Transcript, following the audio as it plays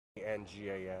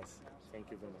NGAS.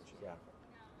 Thank you very much. Yeah.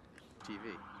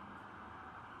 TV.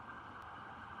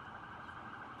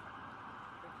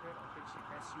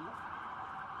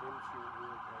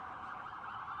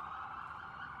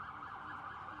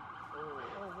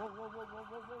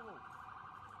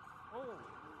 Oh.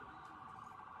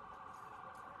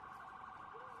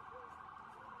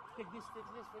 Take this very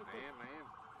quick. I am.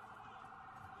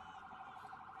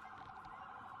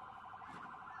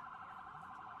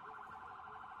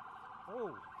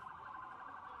 Oh.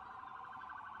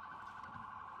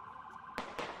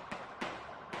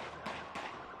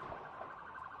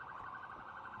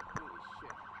 Holy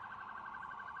shit.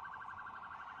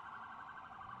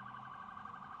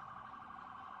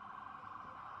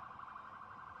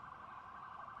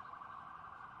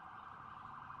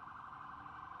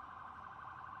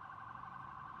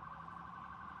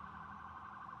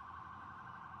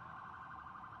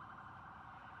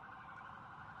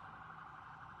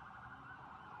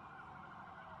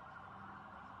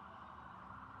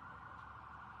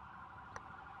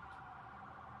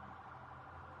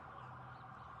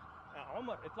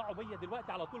 عمر اطلعوا بيا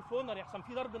دلوقتي على طول فونر يحصل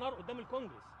في ضرب نار قدام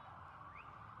الكونجرس.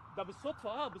 ده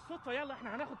بالصدفه بالصدفه. يلا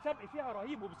احنا هناخد سبق فيها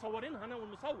رهيب ومصورينها انا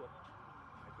والمصور.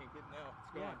 I can't get now.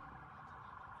 It's going.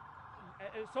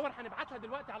 الصور هنبعتها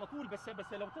دلوقتي على طول. بس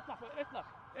لو تطلع اطلع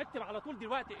اكتب على طول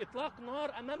دلوقتي اطلاق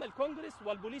نار امام الكونجرس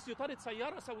والبوليس يطارد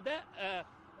سياره سوداء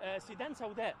سيدان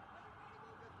سوداء.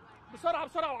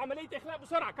 بسرعه وعمليه اخلاء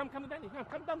بسرعه. كم دقيقه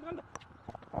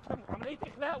كم عمليه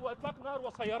اخلاء واطلاق نار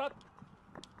وسيارات.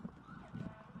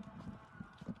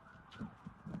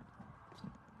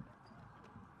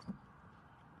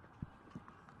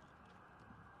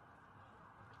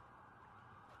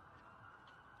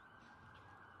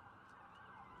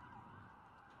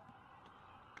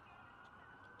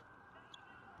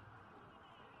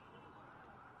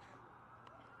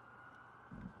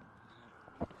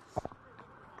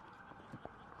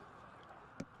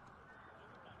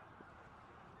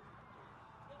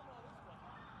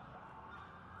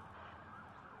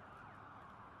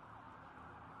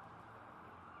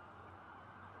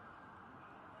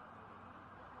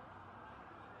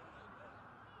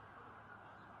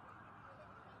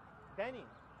 تاني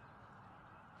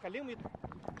خليهم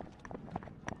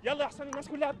يلا يا حسن. الناس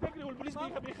كلها بتجري والبوليس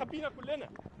بيخبينا كلنا.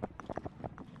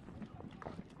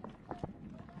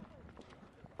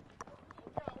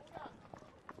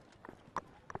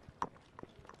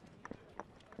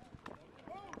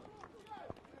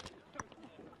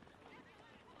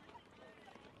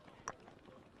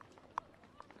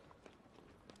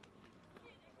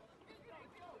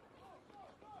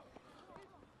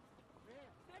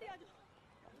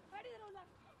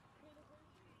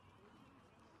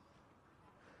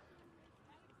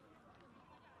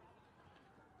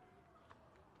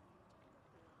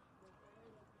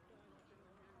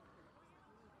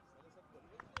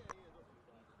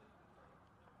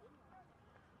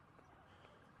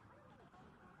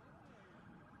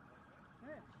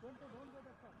 Don't go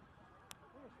that far.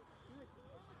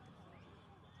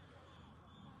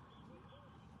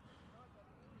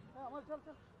 चल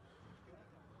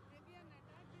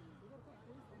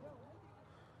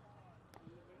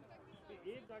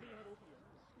एक गाड़ी यहाँ रोक लिया.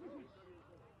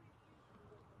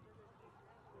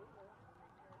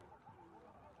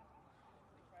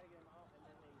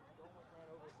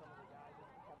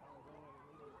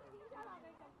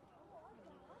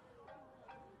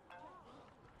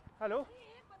 هلو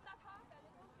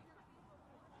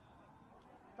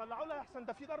طلعوا لها احسن.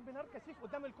 ده في ضرب نار كثيف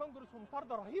قدام الكونجرس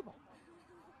ومطارده رهيبه.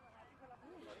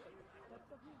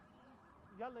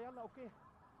 يلا اوكي.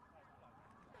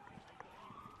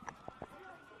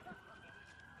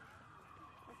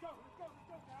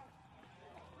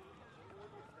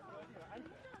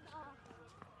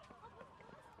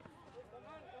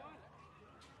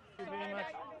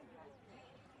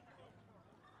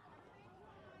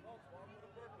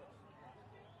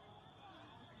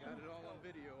 Got it all on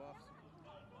video, officer.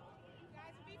 You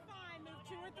guys will be fine. Move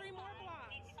 2 or 3 more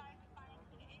blocks.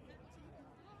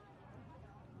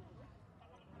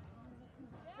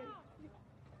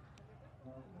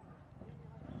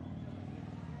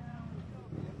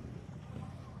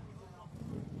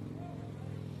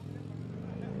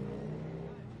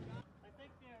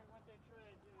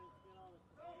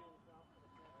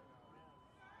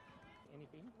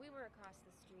 Anything? We were across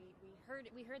the street.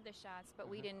 We heard the shots, but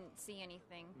we didn't see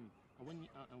anything.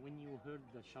 When you heard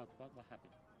the shot, what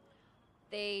happened?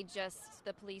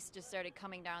 The police just started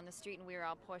coming down the street, and we were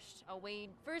all pushed away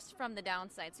first from the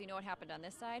downside. So you know what happened on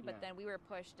this side, but then we were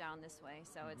pushed down this way.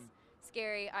 So it's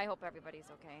scary. I hope everybody's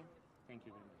okay. Thank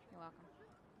you very much. You're welcome.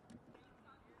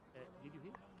 Did you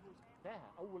hear?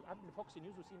 بعتها اول قبل فوكس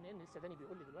نيوز وسي ان ان، لسه داني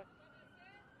بيقول لي دلوقتي.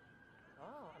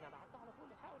 انا بعتها على طول،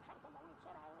 الحقوا طلعوني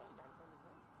بسرعه يعني، فاهم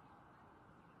ازاي؟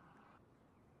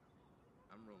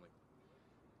 I'm rolling.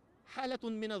 حالة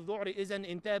من الذعر إذن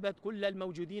انتابت كل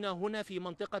الموجودين هنا في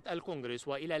منطقة الكونغرس،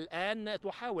 وإلى الآن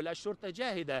تحاول الشرطة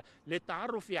جاهدة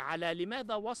للتعرف على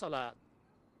لماذا وصل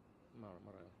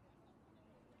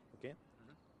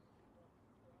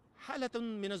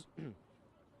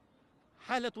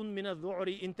حالة من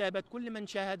الذعر انتابت كل من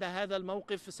شاهد هذا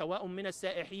الموقف، سواء من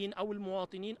السائحين أو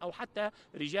المواطنين أو حتى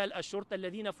رجال الشرطة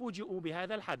الذين فوجئوا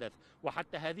بهذا الحدث.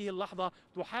 وحتى هذه اللحظة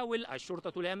تحاول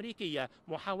الشرطة الأمريكية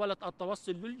محاولة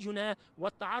التوصل للجناة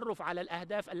والتعرف على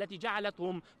الأهداف التي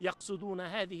جعلتهم يقصدون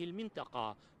هذه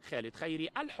المنطقة. خالد خيري،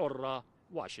 الحرة،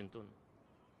 واشنطن.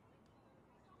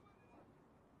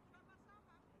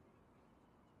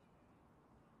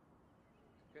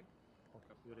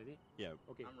 You ready?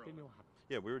 Yeah. Okay. I'm Tell me rolling. what happened.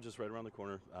 Yeah, we were just right around the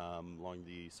corner along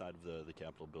the side of the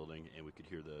Capitol building, and we could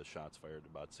hear the shots fired,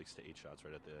 about 6 to 8 shots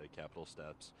right at the Capitol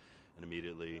steps. And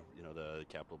immediately, the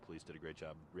Capitol Police did a great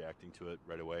job reacting to it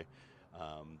right away.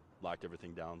 Locked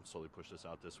everything down, slowly pushed us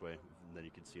out this way. And then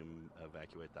you could see them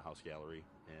evacuate the House gallery,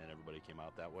 and everybody came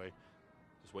out that way.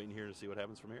 Just waiting here to see what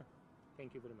happens from here.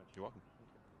 Thank you very much. You're welcome.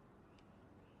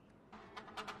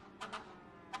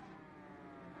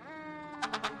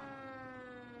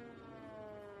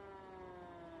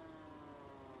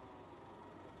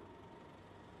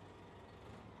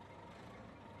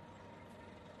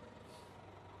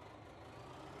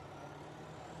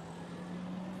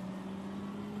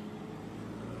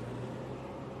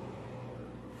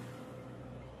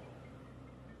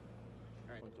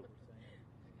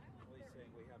 Police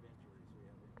saying we have injuries.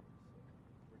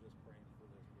 So we're just praying for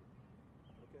those people.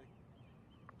 Okay.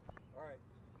 All right.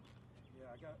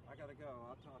 Yeah, I gotta go.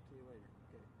 I'll talk to you later.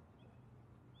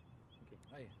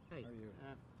 Okay. Hey. How are you?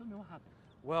 Tell me what happened.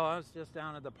 Well, I was just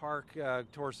down at the park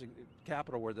towards the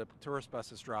Capitol where the tourist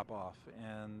buses drop off,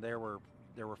 and there were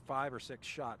 5 or 6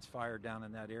 shots fired down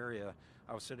in that area.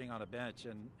 I was sitting on a bench,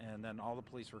 and then all the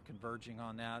police were converging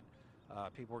on that.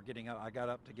 People were getting out. I got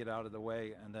up to get out of the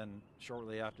way, and then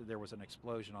shortly after there was an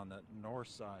explosion on the north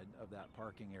side of that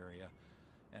parking area,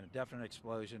 and a definite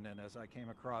explosion. And as I came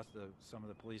across, some of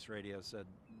the police radios said,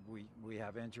 we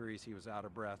have injuries. He was out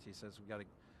of breath. He says,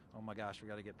 oh my gosh, we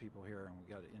got to get people here, and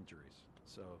we got injuries.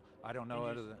 So I don't know.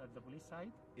 At the police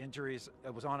side? Injuries,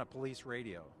 it was on a police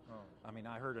radio. Oh. I mean,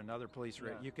 I heard another police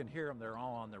radio. Yeah. You can hear them. They're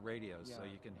all on the radios, so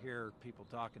Yeah. you can hear people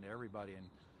talking to everybody. And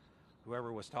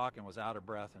whoever was talking was out of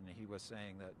breath, and he was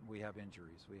saying that we have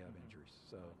injuries.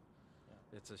 So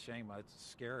it's a shame. It's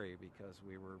scary because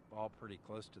we were all pretty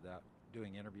close to that,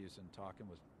 doing interviews and talking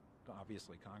with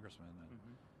obviously congressmen.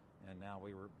 And now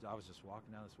I was just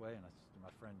walking down this way, and my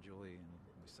friend Julie, and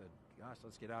we said, gosh,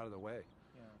 let's get out of the way.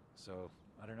 Yeah. So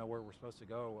I don't know where we're supposed to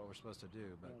go, what we're supposed to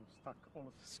do, but Stuck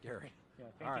almost. scary. Yeah.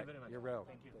 All Thank right, you very much. you're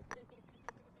welcome. Thank you.